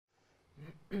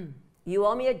You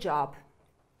owe me a job.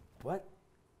 What?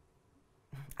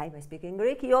 I'm speaking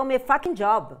Greek. You owe me a fucking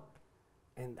job.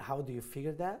 And how do you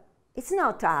figure that? It's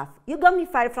not tough. You got me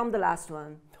fired from the last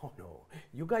one. No.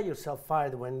 You got yourself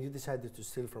fired when you decided to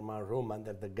steal from our room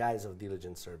under the guise of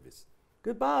diligent service.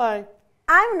 Goodbye.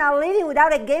 I'm not living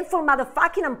without a gainful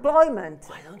motherfucking employment.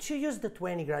 Why don't you use the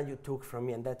 20 grand you took from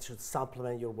me and that should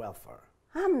supplement your welfare?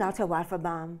 I'm not a welfare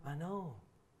bum. I know.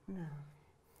 No.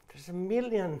 There's a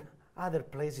million other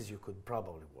places you could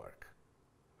probably work.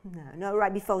 No,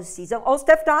 right before the season. All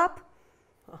stuffed up?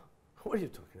 Huh. What are you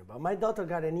talking about? My daughter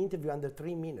got an interview under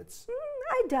 3 minutes.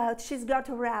 I doubt she's got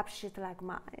a rap shit like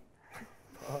mine.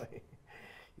 Boy,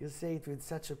 you say it with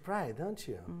such a pride, don't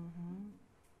you?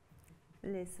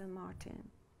 Listen, Martin,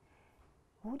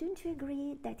 wouldn't you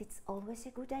agree that it's always a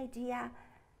good idea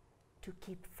to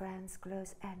keep friends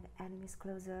close and enemies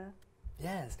closer?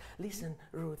 Yes. Listen,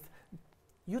 Ruth,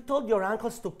 you told your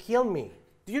uncles to kill me.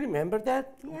 Do you remember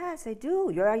that? Yes, I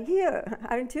do. You're here,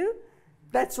 aren't you?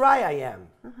 That's right, I am.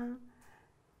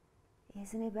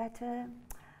 Isn't it better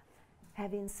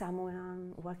having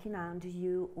someone working under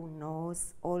you who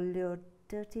knows all your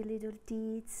dirty little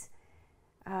deeds?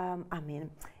 I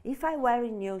mean, if I were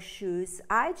in your shoes,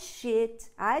 I'd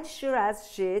sure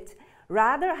as shit,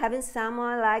 rather having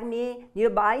someone like me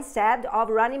nearby instead of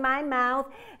running my mouth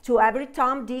to every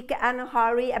Tom, Dick, and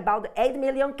Harry about the 8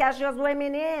 million casual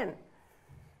women in.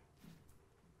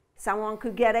 Someone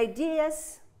could get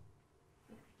ideas,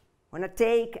 wanna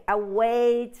take a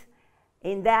wade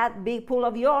in that big pool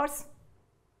of yours,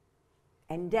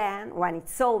 and then when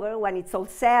it's over, when it's all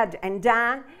said and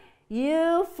done,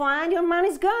 you find your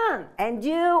money's gone, and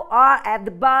you are at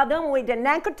the bottom with an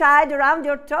anchor tied around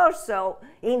your torso,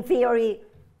 in theory.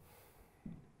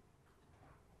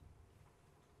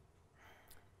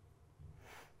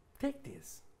 Take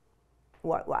this.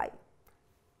 What, why?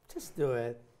 Just do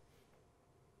it.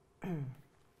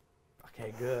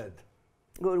 Okay, good.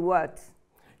 Good what?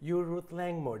 You, Ruth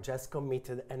Langmore, just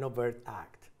committed an overt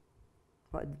act.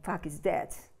 What the fuck is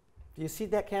that? Do you see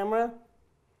that camera?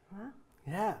 Huh?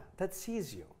 Yeah, that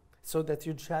sees you. So that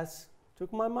you just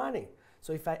took my money.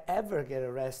 So if I ever get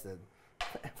arrested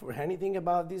for anything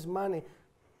about this money,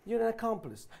 you're an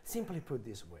accomplice. Simply put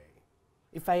this way.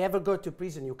 If I ever go to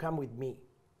prison, you come with me.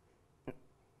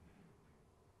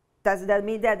 Does that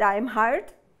mean that I'm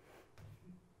hired?